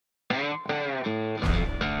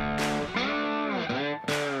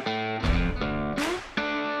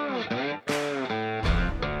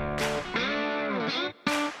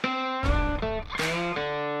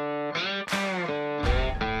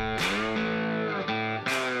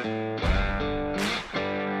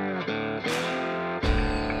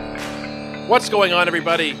What's going on,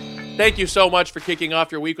 everybody? Thank you so much for kicking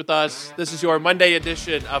off your week with us. This is your Monday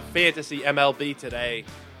edition of Fantasy MLB Today.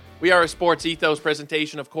 We are a Sports Ethos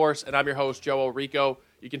presentation, of course, and I'm your host, Joe Orico.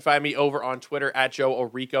 You can find me over on Twitter at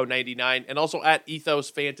JoeOrico99 and also at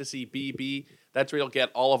EthosFantasyBB. That's where you'll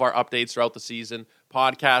get all of our updates throughout the season,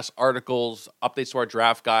 podcasts, articles, updates to our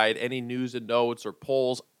draft guide, any news and notes or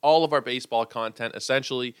polls, all of our baseball content,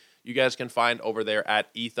 essentially, you guys can find over there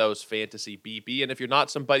at EthosFantasyBB. And if you're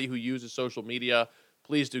not somebody who uses social media,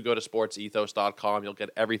 please do go to sportsethos.com. You'll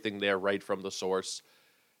get everything there right from the source.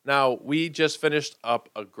 Now, we just finished up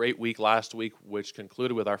a great week last week, which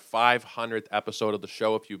concluded with our 500th episode of the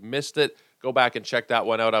show. If you missed it, go back and check that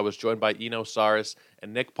one out. I was joined by Eno Saris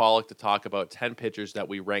and Nick Pollock to talk about 10 pitchers that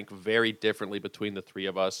we rank very differently between the three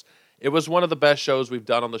of us. It was one of the best shows we've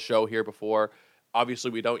done on the show here before.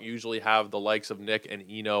 Obviously, we don't usually have the likes of Nick and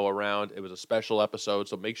Eno around. It was a special episode,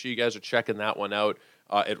 so make sure you guys are checking that one out.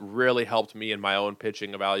 It really helped me in my own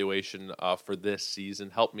pitching evaluation for this season.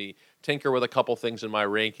 Helped me tinker with a couple things in my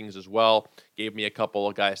rankings as well. Gave me a couple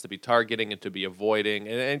of guys to be targeting and to be avoiding.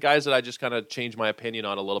 And guys that I just kind of changed my opinion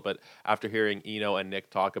on a little bit after hearing Eno and Nick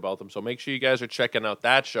talk about them. So make sure you guys are checking out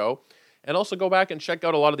that show. And also go back and check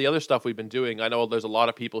out a lot of the other stuff we've been doing. I know there's a lot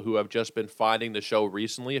of people who have just been finding the show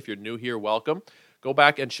recently. If you're new here, welcome. Go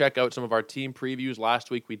back and check out some of our team previews.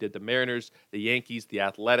 Last week we did the Mariners, the Yankees, the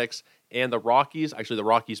Athletics, and the Rockies. Actually, the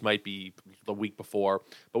Rockies might be the week before.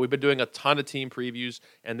 But we've been doing a ton of team previews.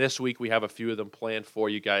 And this week we have a few of them planned for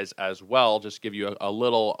you guys as well. Just give you a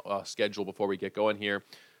little schedule before we get going here.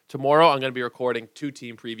 Tomorrow, I'm going to be recording two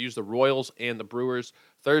team previews, the Royals and the Brewers.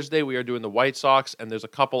 Thursday, we are doing the White Sox, and there's a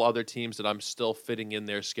couple other teams that I'm still fitting in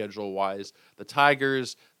there schedule-wise. The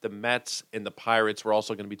Tigers, the Mets, and the Pirates we're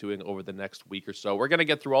also going to be doing over the next week or so. We're going to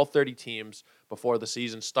get through all 30 teams before the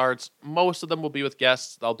season starts. Most of them will be with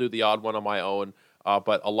guests. I'll do the odd one on my own.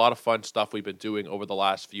 But a lot of fun stuff we've been doing over the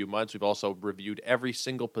last few months. We've also reviewed every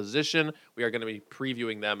single position. We are going to be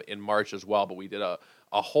previewing them in March as well, but we did a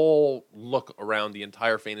whole look around the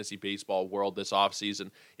entire fantasy baseball world this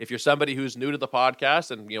offseason. If you're somebody who's new to the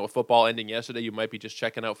podcast and, with football ending yesterday, you might be just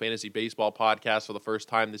checking out fantasy baseball podcasts for the first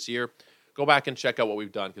time this year. Go back and check out what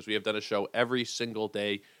we've done because we have done a show every single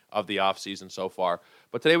day of the offseason so far.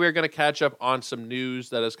 But today we're going to catch up on some news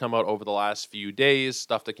that has come out over the last few days,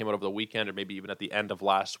 stuff that came out over the weekend or maybe even at the end of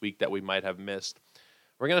last week that we might have missed.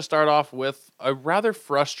 We're going to start off with a rather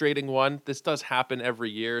frustrating one. This does happen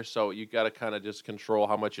every year, so you got to kind of just control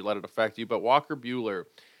how much you let it affect you. But Walker Buehler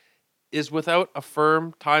is without a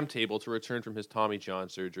firm timetable to return from his Tommy John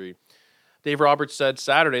surgery. Dave Roberts said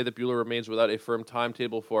Saturday that Buehler remains without a firm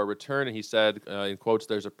timetable for a return, and he said, in quotes,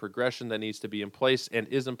 "There's a progression that needs to be in place and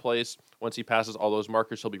is in place. Once he passes all those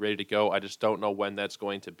markers, he'll be ready to go. I just don't know when that's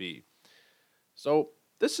going to be." So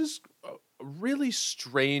this is a really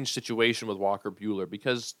strange situation with Walker Buehler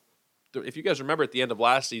because if you guys remember at the end of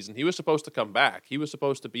last season, he was supposed to come back. He was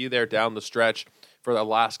supposed to be there down the stretch for the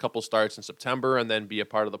last couple starts in September and then be a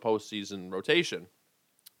part of the postseason rotation.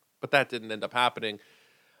 But that didn't end up happening.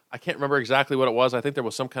 I can't remember exactly what it was. I think there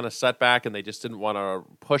was some kind of setback and they just didn't want to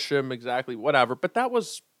push him exactly, whatever. But that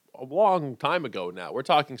was a long time ago now. We're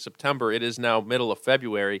talking September. It is now middle of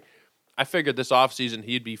February. I figured this offseason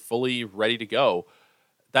he'd be fully ready to go.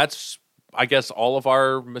 That's, I guess, all of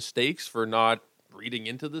our mistakes for not reading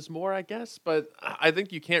into this more, I guess. But I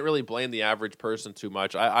think you can't really blame the average person too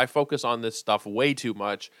much. I focus on this stuff way too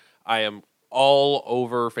much. I am all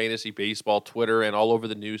over fantasy baseball, Twitter, and all over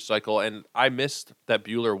the news cycle. And I missed that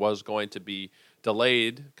Buehler was going to be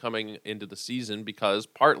delayed coming into the season because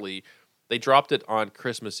partly they dropped it on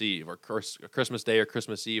Christmas Eve or Christmas Day or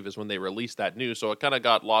Christmas Eve is when they released that news. So it kind of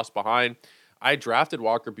got lost behind. I drafted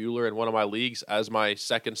Walker Buehler in one of my leagues as my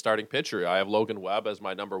second starting pitcher. I have Logan Webb as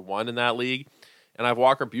my number one in that league, and I have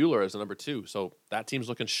Walker Buehler as the number two. So that team's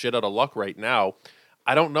looking shit out of luck right now.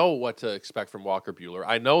 I don't know what to expect from Walker Buehler.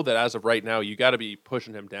 I know that as of right now, you got to be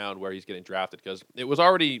pushing him down where he's getting drafted because it was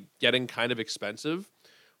already getting kind of expensive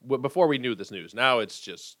before we knew this news. Now it's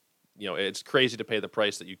just, it's crazy to pay the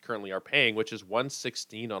price that you currently are paying, which is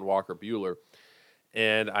 $116 on Walker Buehler.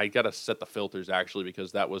 And I got to set the filters actually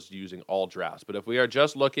because that was using all drafts. But if we are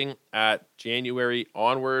just looking at January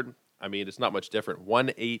onward, I mean, it's not much different.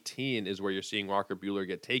 118 is where you're seeing Walker Buehler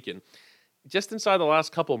get taken. Just inside the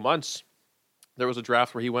last couple months, there was a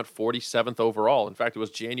draft where he went 47th overall. In fact, it was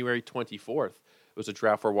January 24th. It was a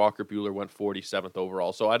draft where Walker Buehler went 47th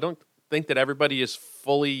overall. So I don't think that everybody is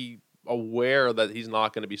fully aware that he's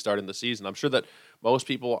not going to be starting the season. I'm sure that most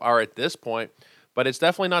people are at this point, but it's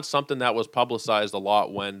definitely not something that was publicized a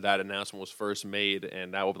lot when that announcement was first made.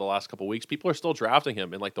 And now over the last couple of weeks, people are still drafting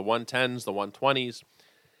him in like the 110s, the 120s.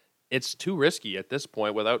 it's too risky at this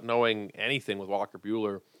point without knowing anything with Walker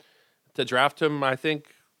Buehler to draft him, I think,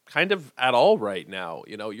 kind of at all right now.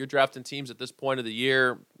 You're drafting teams at this point of the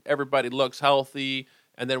year. Everybody looks healthy.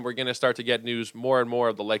 And then we're going to start to get news more and more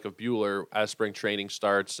of the Lake of Buehler as spring training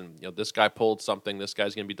starts. And, this guy pulled something. This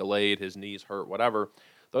guy's going to be delayed. His knee's hurt, whatever.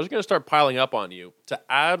 Those are going to start piling up on you. To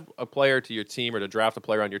add a player to your team or to draft a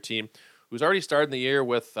player on your team who's already started the year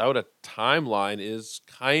without a timeline is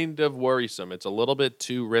kind of worrisome. It's a little bit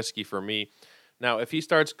too risky for me. Now, if he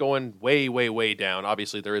starts going way, way, way down,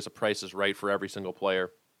 obviously there is a Price is Right for every single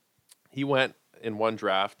player. He went in one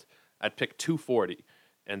draft at pick 240.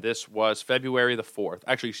 And this was February the 4th.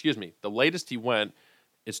 Actually, excuse me. The latest he went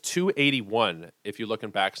is 281 if you're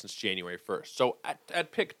looking back since January 1st. So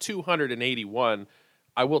at pick 281,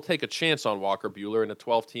 I will take a chance on Walker Buehler. In a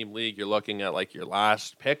 12-team league, you're looking at like your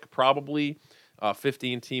last pick probably.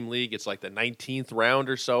 15-team league, it's like the 19th round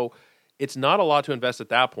or so. It's not a lot to invest at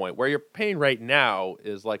that point. Where you're paying right now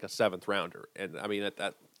is like a 7th rounder. And I mean,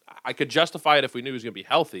 at I could justify it if we knew he was going to be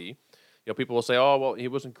healthy. People will say, "Oh, well, he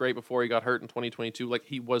wasn't great before he got hurt in 2022." Like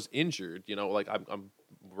he was injured. Like I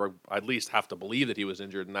at least have to believe that he was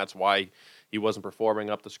injured, and that's why he wasn't performing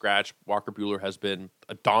up to scratch. Walker Buehler has been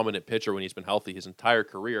a dominant pitcher when he's been healthy his entire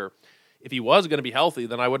career. If he was going to be healthy,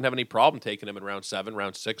 then I wouldn't have any problem taking him in round 7,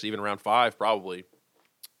 round 6, even round 5, probably.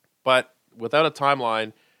 But without a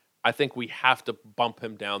timeline, I think we have to bump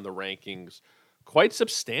him down the rankings quite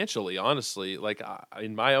substantially. Honestly, like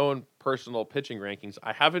in my own personal pitching rankings,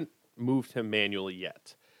 I haven't moved him manually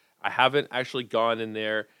yet. I haven't actually gone in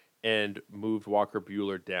there and moved Walker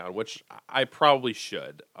Buehler down, which I probably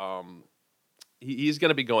should. He's going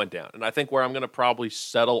to be going down. And I think where I'm going to probably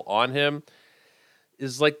settle on him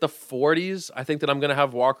is like the 40s. I think that I'm going to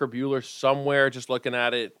have Walker Buehler somewhere, just looking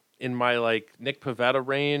at it, in my like Nick Pivetta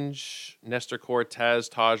range, Nestor Cortez,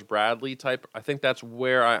 Taj Bradley type. I think that's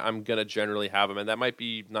where I'm going to generally have him. And that might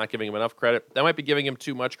be not giving him enough credit. That might be giving him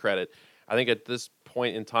too much credit. I think at this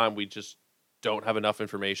point in time, we just don't have enough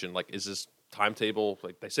information. Like, is this timetable?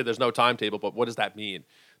 Like they say there's no timetable, but what does that mean?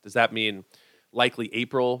 Does that mean likely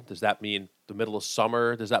April? Does that mean the middle of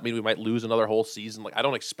summer? Does that mean we might lose another whole season? Like, I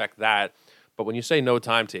don't expect that. But when you say no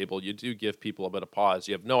timetable, you do give people a bit of pause.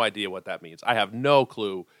 You have no idea what that means. I have no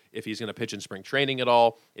clue if he's going to pitch in spring training at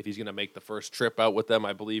all, if he's going to make the first trip out with them.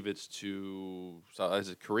 I believe it's to, is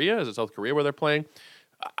it Korea? Is it South Korea where they're playing?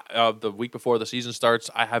 The week before the season starts.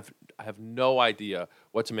 I have no idea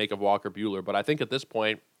what to make of Walker Buehler, but I think at this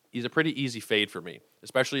point, he's a pretty easy fade for me,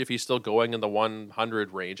 especially if he's still going in the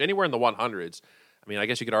 100 range, anywhere in the 100s. I mean, I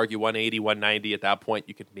guess you could argue 180, 190 at that point.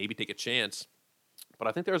 You could maybe take a chance. But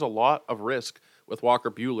I think there's a lot of risk with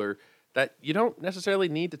Walker Buehler that you don't necessarily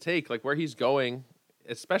need to take, like where he's going,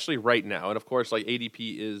 especially right now. And of course, like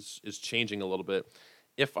ADP is changing a little bit.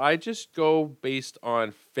 If I just go based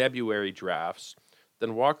on February drafts,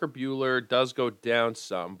 then Walker Buehler does go down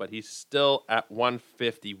some, but he's still at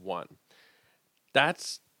 151.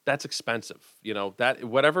 That's expensive. That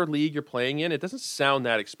whatever league you're playing in, it doesn't sound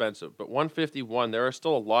that expensive, but 151, there are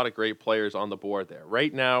still a lot of great players on the board there.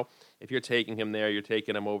 Right now, if you're taking him there, you're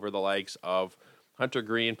taking him over the likes of Hunter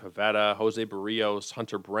Green, Pivetta, Jose Barrios,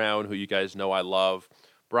 Hunter Brown, who you guys know I love,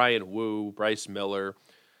 Brian Wu, Bryce Miller.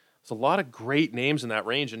 There's a lot of great names in that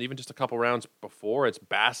range, and even just a couple rounds before, it's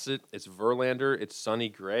Bassett, it's Verlander, it's Sonny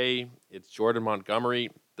Gray, it's Jordan Montgomery.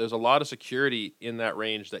 There's a lot of security in that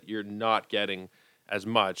range that you're not getting as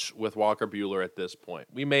much with Walker Buehler at this point.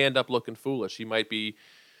 We may end up looking foolish. He might be,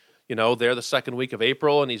 there the second week of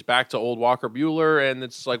April, and he's back to old Walker Buehler, and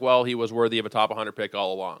it's like, well, he was worthy of a top 100 pick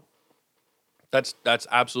all along. That's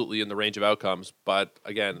absolutely in the range of outcomes. But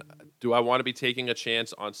again, do I want to be taking a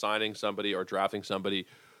chance on signing somebody or drafting somebody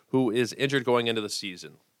who is injured going into the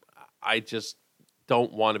season? I just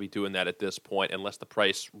don't want to be doing that at this point unless the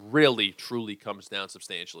price really, truly comes down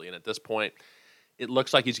substantially. And at this point, it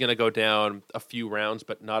looks like he's going to go down a few rounds,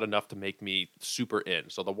 but not enough to make me super in.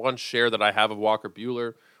 So the one share that I have of Walker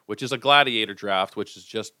Buehler, which is a gladiator draft, which is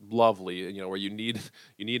just lovely, where you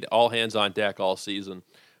need all hands on deck all season.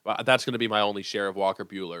 That's going to be my only share of Walker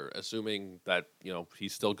Buehler, assuming that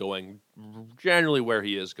he's still going generally where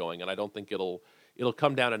he is going, and I don't think it'll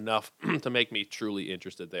come down enough to make me truly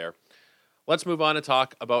interested there. Let's move on and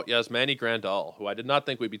talk about Yasmani Grandal, who I did not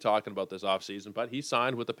think we'd be talking about this offseason, but he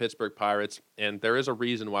signed with the Pittsburgh Pirates, and there is a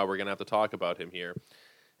reason why we're going to have to talk about him here.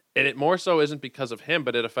 And it more so isn't because of him,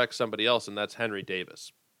 but it affects somebody else, and that's Henry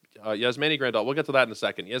Davis. Yasmani Grandal, we'll get to that in a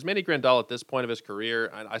second. Yasmani Grandal at this point of his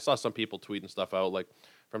career, I saw some people tweeting stuff out, like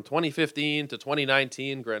from 2015 to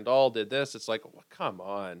 2019, Grandal did this. It's like, well, come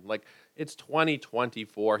on. Like, it's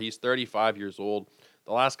 2024. He's 35 years old.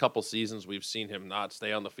 The last couple seasons, we've seen him not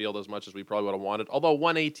stay on the field as much as we probably would have wanted. Although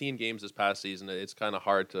 118 games this past season, it's kind of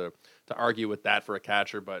hard to argue with that for a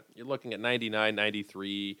catcher. But you're looking at 99,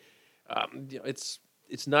 93.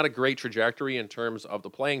 It's not a great trajectory in terms of the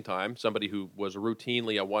playing time. Somebody who was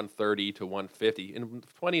routinely a 130 to 150. In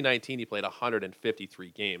 2019, he played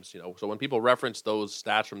 153 games. So when people reference those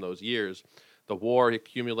stats from those years, the WAR he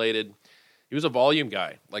accumulated. He was a volume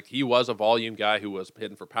guy. Like, he was a volume guy who was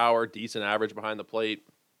hitting for power, decent average behind the plate.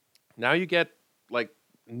 Now you get,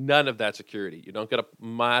 none of that security. You don't get a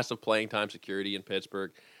massive playing time security in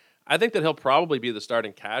Pittsburgh. I think that he'll probably be the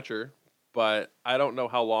starting catcher, but I don't know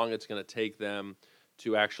how long it's going to take them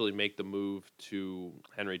to actually make the move to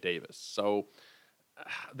Henry Davis. So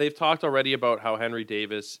they've talked already about how Henry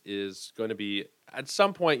Davis is going to be at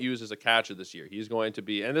some point used as a catcher this year. He's going to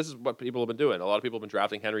be, and this is what people have been doing. A lot of people have been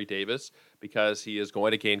drafting Henry Davis because he is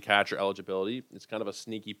going to gain catcher eligibility. It's kind of a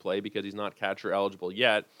sneaky play because he's not catcher eligible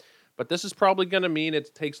yet. But this is probably going to mean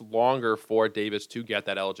it takes longer for Davis to get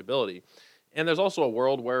that eligibility. And there's also a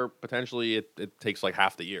world where potentially it takes like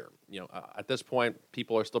half the year. At this point,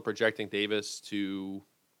 people are still projecting Davis to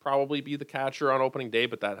probably be the catcher on opening day,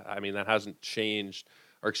 but that hasn't changed.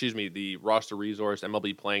 The roster resource,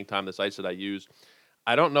 MLB playing time, the sites that I use.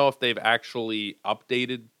 I don't know if they've actually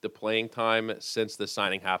updated the playing time since the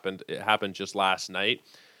signing happened. It happened just last night.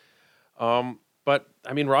 But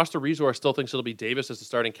roster resource still thinks it'll be Davis as the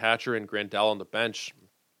starting catcher and Grandal on the bench.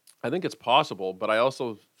 I think it's possible, but I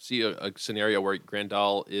also see a scenario where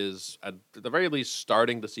Grandal is, at the very least,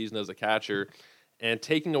 starting the season as a catcher and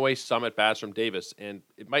taking away some at-bats from Davis. And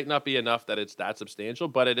it might not be enough that it's that substantial,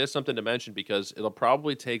 but it is something to mention because it'll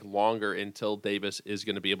probably take longer until Davis is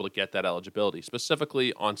going to be able to get that eligibility,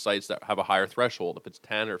 specifically on sites that have a higher threshold. If it's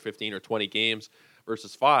 10 or 15 or 20 games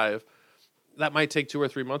versus 5, that might take 2 or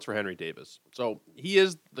 3 months for Henry Davis. So he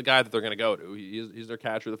is the guy that they're going to go to. He's their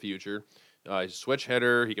catcher of the future. He's a switch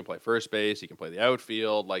hitter. He can play first base. He can play the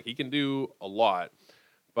outfield. He can do a lot.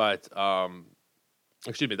 But that's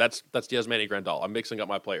Yasmani Grandal. I'm mixing up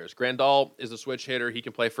my players. Grandal is a switch hitter. He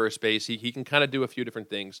can play first base. He can kind of do a few different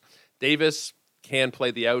things. Davis can play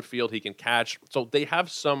the outfield. He can catch. So they have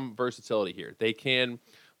some versatility here. They can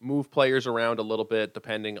move players around a little bit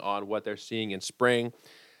depending on what they're seeing in spring.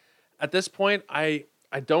 At this point, I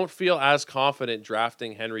don't feel as confident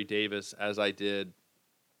drafting Henry Davis as I did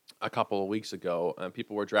a couple of weeks ago.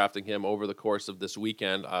 People were drafting him over the course of this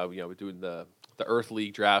weekend. We're doing the Earth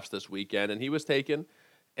League drafts this weekend, and he was taken,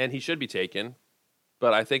 and he should be taken.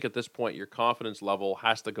 But I think at this point, your confidence level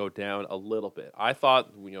has to go down a little bit. I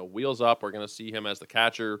thought, wheels up, we're going to see him as the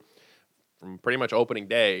catcher from pretty much opening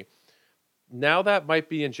day. Now that might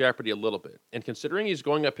be in jeopardy a little bit. And considering he's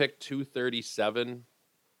going to pick 237,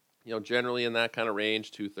 generally in that kind of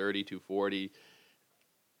range, 230, 240,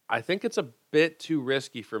 I think it's a bit too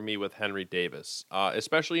risky for me with Henry Davis,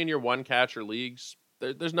 especially in your one-catcher leagues.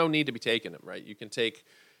 There's no need to be taking him, right? You can take,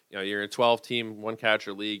 you're a 12-team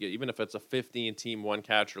one-catcher league, even if it's a 15-team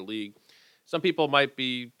one-catcher league. Some people might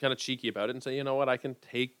be kind of cheeky about it and say, you know what, I can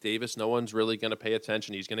take Davis. No one's really going to pay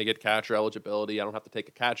attention. He's going to get catcher eligibility. I don't have to take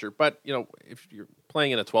a catcher. But, if you're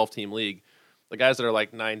playing in a 12-team league, the guys that are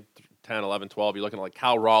like 9, 10, 11, 12, you're looking at like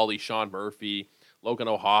Cal Raleigh, Sean Murphy, Logan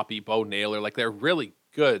O'Hoppe, Bo Naylor. They're really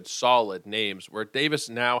good, solid names where Davis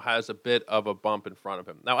now has a bit of a bump in front of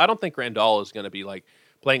him. Now, I don't think Grandal is going to be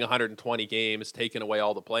playing 120 games, taking away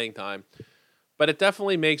all the playing time, but it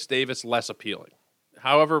definitely makes Davis less appealing.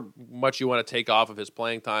 However much you want to take off of his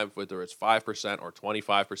playing time, whether it's 5% or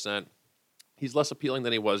 25%, he's less appealing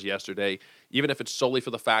than he was yesterday, even if it's solely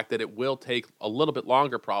for the fact that it will take a little bit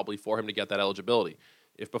longer probably for him to get that eligibility.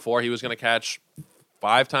 If before he was going to catch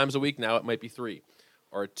 5 times a week, now it might be 3.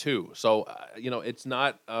 Or 2. So, it's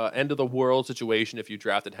not end of the world situation if you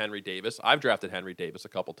drafted Henry Davis. I've drafted Henry Davis a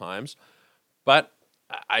couple times. But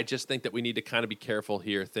I just think that we need to kind of be careful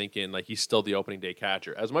here thinking he's still the opening day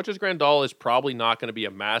catcher. As much as Grandal is probably not going to be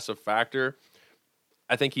a massive factor,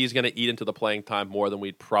 I think he's going to eat into the playing time more than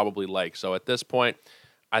we'd probably like. So at this point,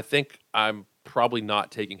 I think I'm probably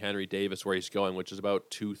not taking Henry Davis where he's going, which is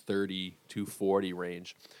about 230, 240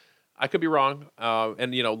 range. I could be wrong,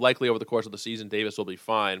 and likely over the course of the season, Davis will be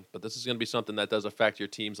fine, but this is going to be something that does affect your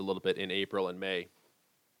teams a little bit in April and May.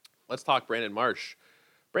 Let's talk Brandon Marsh.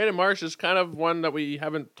 Brandon Marsh is kind of one that we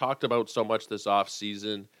haven't talked about so much this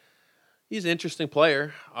offseason. He's an interesting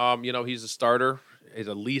player. He's a starter. He's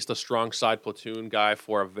at least a strong side platoon guy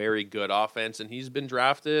for a very good offense, and he's been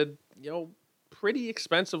drafted, pretty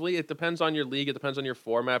expensively. It depends on your league. It depends on your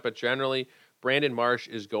format, but generally, Brandon Marsh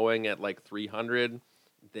is going at 300.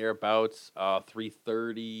 Thereabouts,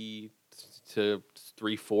 330 to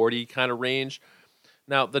 340 kind of range.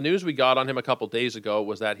 Now, the news we got on him a couple days ago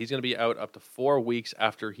was that he's going to be out up to 4 weeks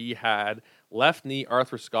after he had left knee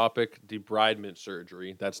arthroscopic debridement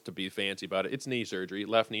surgery. That's to be fancy about it. It's knee surgery,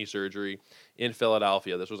 left knee surgery in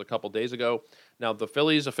Philadelphia. This was a couple days ago. Now, the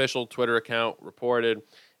Phillies' official Twitter account reported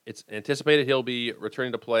it's anticipated he'll be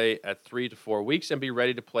returning to play at 3 to 4 weeks and be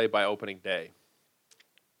ready to play by opening day.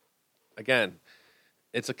 Again,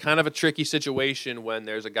 it's a kind of a tricky situation when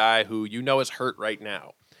there's a guy who you know is hurt right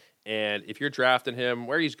now. And if you're drafting him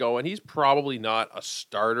where he's going, he's probably not a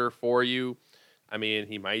starter for you. I mean,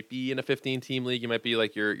 he might be in a 15-team league. He might be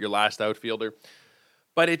like your last outfielder.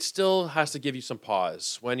 But it still has to give you some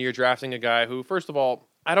pause when you're drafting a guy who, first of all,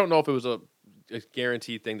 I don't know if it was a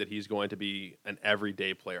guaranteed thing that he's going to be an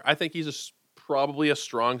everyday player. I think he's probably a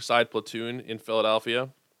strong side platoon in Philadelphia,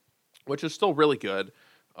 which is still really good.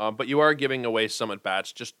 But you are giving away some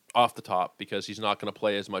at-bats just off the top because he's not going to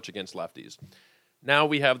play as much against lefties. Now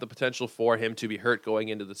we have the potential for him to be hurt going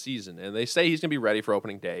into the season. And they say he's going to be ready for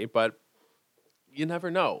opening day, but you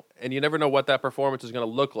never know. And you never know what that performance is going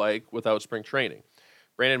to look like without spring training.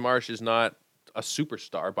 Brandon Marsh is not a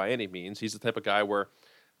superstar by any means. He's the type of guy where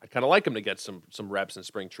I kind of like him to get some reps in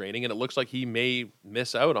spring training, and it looks like he may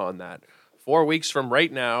miss out on that. 4 weeks from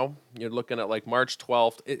right now, you're looking at like March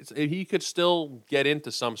 12th. He could still get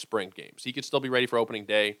into some spring games. He could still be ready for opening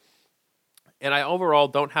day. And I overall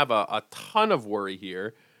don't have a ton of worry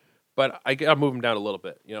here, but I got to move him down a little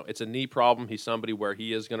bit. You know, it's a knee problem. He's somebody where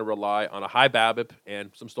he is going to rely on a high BABIP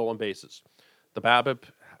and some stolen bases. The BABIP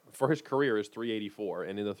for his career is 384,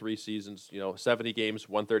 and in the 3 seasons, 70 games,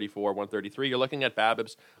 134, 133. You're looking at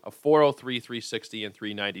BABIPs of 403, 360, and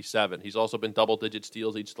 397. He's also been double-digit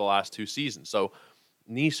steals each of the last 2 seasons. So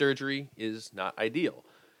knee surgery is not ideal.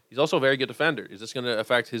 He's also a very good defender. Is this going to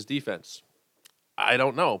affect his defense? I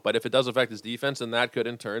don't know, but if it does affect his defense, then that could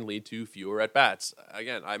in turn lead to fewer at-bats.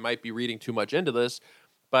 Again, I might be reading too much into this,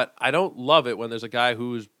 but I don't love it when there's a guy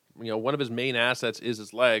who's, one of his main assets is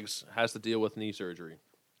his legs, has to deal with knee surgery.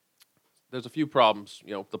 There's a few problems,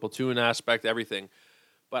 the platoon aspect, everything.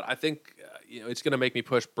 But I think, it's going to make me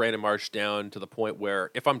push Brandon Marsh down to the point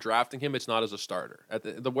where if I'm drafting him, it's not as a starter.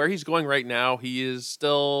 At the where he's going right now, he is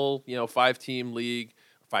still, 5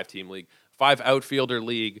 outfielder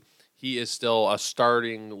league. He is still a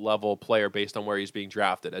starting level player based on where he's being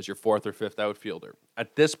drafted as your 4th or 5th outfielder.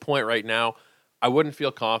 At this point right now, I wouldn't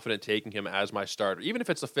feel confident taking him as my starter, even if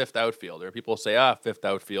it's a 5th outfielder. People say, 5th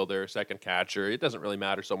outfielder, 2nd catcher. It doesn't really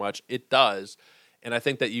matter so much. It does. And I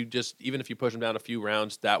think that even if you push him down a few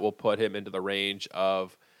rounds, that will put him into the range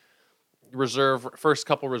of first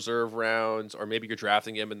couple reserve rounds, or maybe you're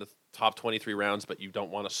drafting him in the top 23 rounds, but you don't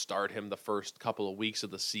want to start him the first couple of weeks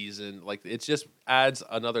of the season. Like, it just adds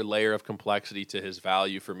another layer of complexity to his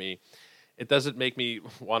value for me. It doesn't make me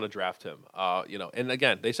want to draft him, And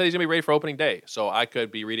again, they said he's gonna be ready for opening day, so I could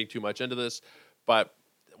be reading too much into this. But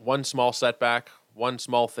one small setback, one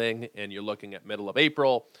small thing, and you're looking at middle of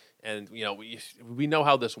April, and we know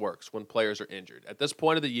how this works when players are injured. At this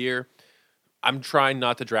point of the year, I'm trying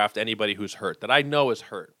not to draft anybody who's hurt that I know is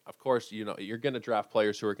hurt. Of course, you're going to draft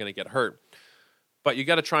players who are going to get hurt. But you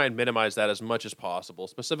got to try and minimize that as much as possible,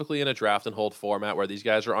 specifically in a draft and hold format where these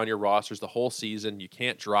guys are on your rosters the whole season. You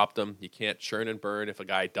can't drop them. You can't churn and burn if a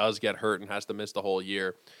guy does get hurt and has to miss the whole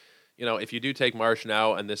year. If you do take Marsh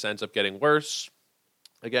now and this ends up getting worse,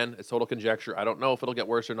 again, it's total conjecture. I don't know if it'll get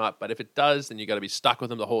worse or not, but if it does, then you got to be stuck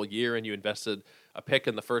with him the whole year and you invested a pick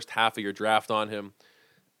in the first half of your draft on him.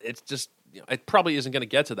 It's just, it probably isn't going to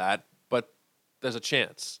get to that, but there's a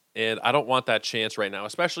chance. And I don't want that chance right now,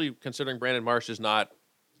 especially considering Brandon Marsh is not,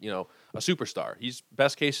 a superstar. He's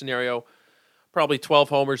best case scenario, probably 12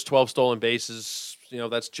 homers, 12 stolen bases.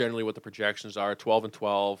 That's generally what the projections are. 12 and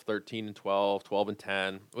 12, 13 and 12, 12 and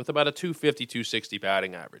 10, with about a 250, 260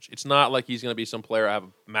 batting average. It's not like he's going to be some player I have a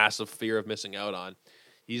massive fear of missing out on.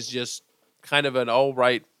 He's just kind of an all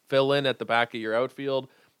right fill-in at the back of your outfield,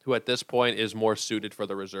 who at this point is more suited for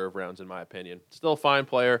the reserve rounds, in my opinion. Still a fine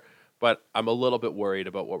player, but I'm a little bit worried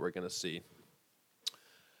about what we're going to see.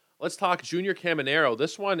 Let's talk Junior Caminero.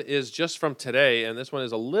 This one is just from today, and this one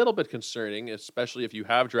is a little bit concerning, especially if you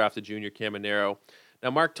have drafted Junior Caminero. Now,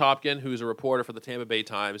 Mark Topkin, who's a reporter for the Tampa Bay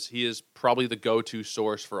Times, he is probably the go-to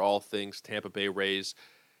source for all things Tampa Bay Rays.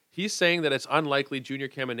 He's saying that it's unlikely Junior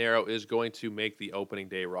Caminero is going to make the opening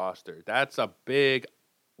day roster. That's a big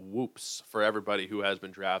whoops for everybody who has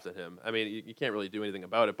been drafting him. I mean, you can't really do anything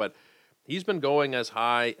about it, but he's been going as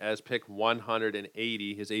high as pick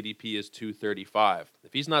 180. His ADP is 235.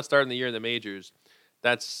 If he's not starting the year in the majors,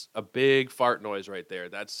 that's a big fart noise right there.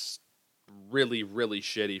 That's really, really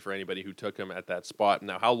shitty for anybody who took him at that spot.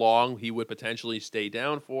 Now, how long he would potentially stay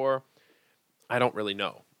down for, I don't really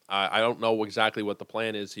know. I don't know exactly what the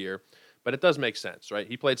plan is here, but it does make sense, right?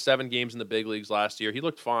 He played 7 games in the big leagues last year. He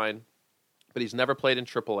looked fine, but he's never played in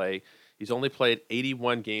AAA. He's only played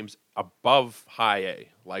 81 games above high A.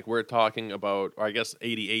 Like we're talking about, or I guess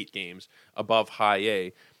 88 games above high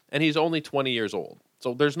A. And he's only 20 years old.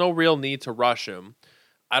 So there's no real need to rush him.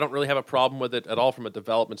 I don't really have a problem with it at all from a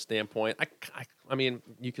development standpoint. I mean,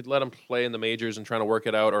 you could let him play in the majors and trying to work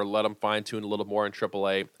it out, or let him fine-tune a little more in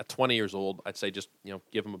AAA. At 20 years old, I'd say just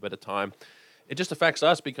give him a bit of time. It just affects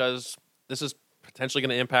us because this is potentially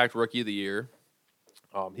going to impact Rookie of the Year.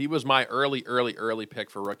 He was my early pick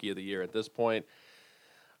for Rookie of the Year. At this point,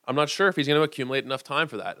 I'm not sure if he's going to accumulate enough time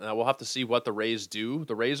for that. Now, we'll have to see what the Rays do.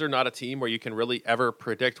 The Rays are not a team where you can really ever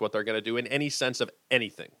predict what they're going to do in any sense of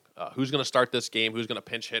anything. Who's going to start this game? Who's going to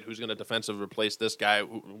pinch hit? Who's going to defensive replace this guy?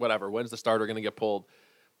 Whatever. When's the starter going to get pulled?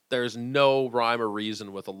 There's no rhyme or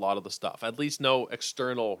reason with a lot of the stuff. At least no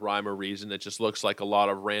external rhyme or reason. It just looks like a lot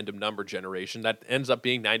of random number generation that ends up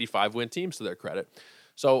being 95-win teams to their credit.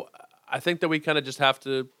 So I think that we kind of just have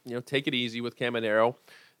to take it easy with Caminero.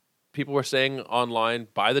 People were saying online,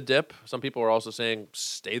 buy the dip. Some people are also saying,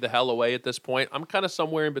 stay the hell away at this point. I'm kind of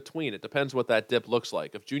somewhere in between. It depends what that dip looks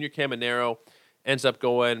like. If Junior Caminero ends up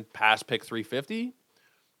going past pick 350,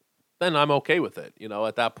 then I'm okay with it.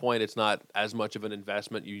 At that point, it's not as much of an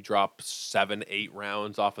investment. You drop 7-8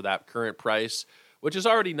 rounds off of that current price, which is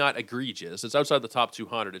already not egregious. It's outside the top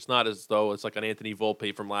 200. It's not as though it's like an Anthony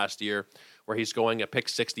Volpe from last year where he's going at pick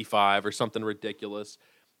 65 or something ridiculous.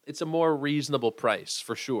 It's a more reasonable price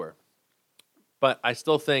for sure. But I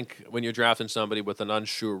still think when you're drafting somebody with an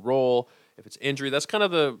unsure role, if it's injury, that's kind of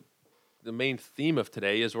the main theme of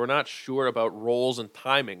today is we're not sure about roles and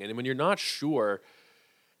timing. And when you're not sure,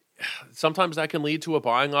 sometimes that can lead to a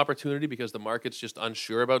buying opportunity because the market's just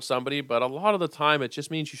unsure about somebody. But a lot of the time, it just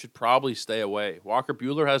means you should probably stay away. Walker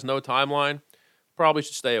Buehler has no timeline. Probably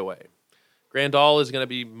should stay away. Grandal is going to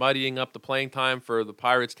be muddying up the playing time for the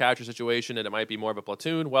Pirates catcher situation, and it might be more of a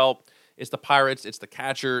platoon. Well, it's the Pirates, it's the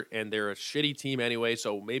catcher, and they're a shitty team anyway,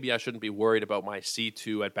 so maybe I shouldn't be worried about my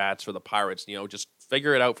C2 at-bats for the Pirates. Just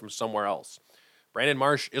figure it out from somewhere else. Brandon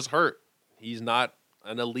Marsh is hurt. He's not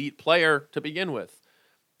an elite player to begin with.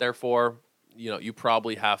 Therefore, you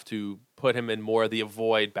probably have to put him in more of the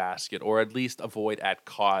avoid basket, or at least avoid at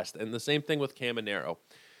cost. And the same thing with Caminero.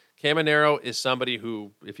 Caminero is somebody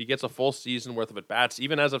who, if he gets a full season worth of at-bats,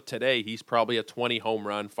 even as of today, he's probably a 20 home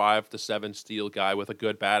run, 5 to 7 steal guy with a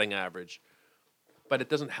good batting average. But it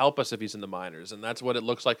doesn't help us if he's in the minors, and that's what it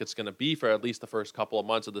looks like it's going to be for at least the first couple of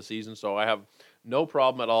months of the season. So I have no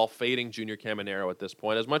problem at all fading Junior Caminero at this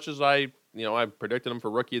point. As much as I predicted him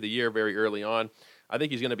for Rookie of the Year very early on, I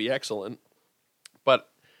think he's going to be excellent. But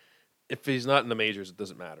if he's not in the majors, it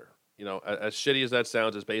doesn't matter. As shitty as that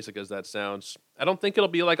sounds, as basic as that sounds, I don't think it'll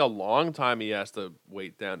be like a long time he has to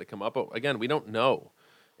wait down to come up. But again, we don't know.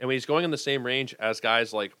 And when he's going in the same range as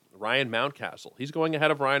guys like Ryan Mountcastle, he's going ahead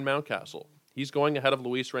of Ryan Mountcastle. He's going ahead of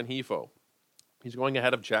Luis Rengifo. He's going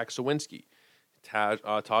ahead of Jack Sawinski,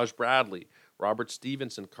 Taj Bradley, Robert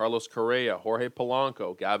Stevenson, Carlos Correa, Jorge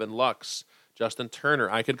Polanco, Gavin Lux, Justin Turner.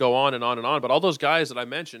 I could go on and on and on. But all those guys that I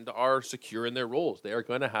mentioned are secure in their roles. They are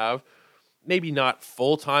going to have maybe not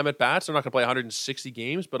full-time at-bats. They're not going to play 160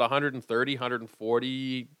 games, but 130,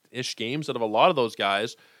 140-ish games out of a lot of those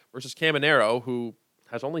guys versus Caminero, who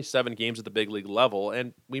has only 7 games at the big league level,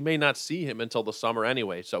 and we may not see him until the summer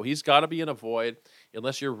anyway. So he's got to be in a void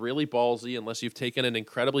unless you're really ballsy, unless you've taken an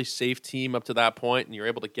incredibly safe team up to that point and you're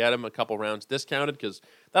able to get him a couple rounds discounted, because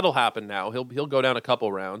that'll happen now. He'll go down a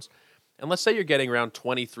couple rounds. And let's say you're getting around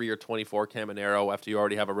 23 or 24 Caminero after you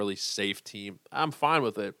already have a really safe team. I'm fine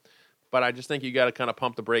with it. But I just think you got to kind of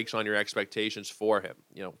pump the brakes on your expectations for him.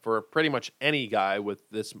 For pretty much any guy with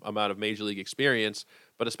this amount of major league experience,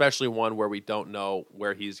 but especially one where we don't know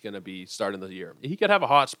where he's going to be starting the year. He could have a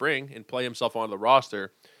hot spring and play himself onto the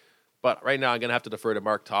roster, but right now I'm going to have to defer to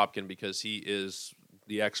Mark Topkin because he is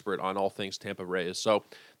the expert on all things Tampa Rays. So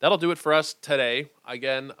that'll do it for us today.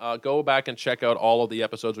 Again, go back and check out all of the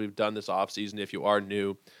episodes we've done this offseason if you are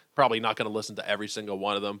new. Probably not going to listen to every single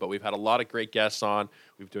one of them, but we've had a lot of great guests on.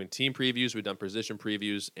 We've been doing team previews, we've done position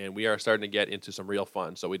previews, and we are starting to get into some real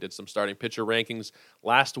fun. So we did some starting pitcher rankings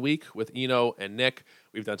last week with Eno and Nick.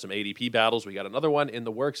 We've done some ADP battles. We got another one in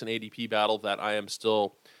the works, an ADP battle that I am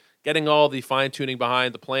still getting all the fine-tuning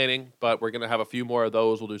behind the planning, but we're going to have a few more of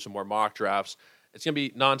those. We'll do some more mock drafts. It's going to be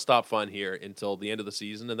nonstop fun here until the end of the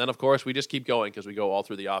season. And then, of course, we just keep going because we go all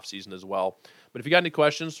through the offseason as well. But if you got any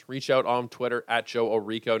questions, reach out on Twitter at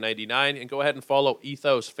JoeOrico99 and go ahead and follow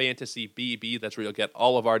Ethos Fantasy BB. That's where you'll get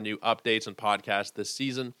all of our new updates and podcasts this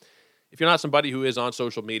season. If you're not somebody who is on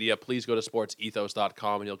social media, please go to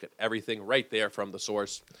sportsethos.com and you'll get everything right there from the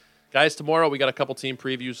source. Guys, tomorrow we got a couple team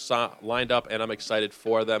previews lined up, and I'm excited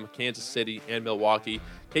for them. Kansas City and Milwaukee.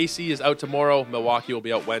 KC is out tomorrow. Milwaukee will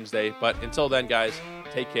be out Wednesday. But until then, guys,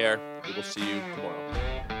 take care. We will see you tomorrow.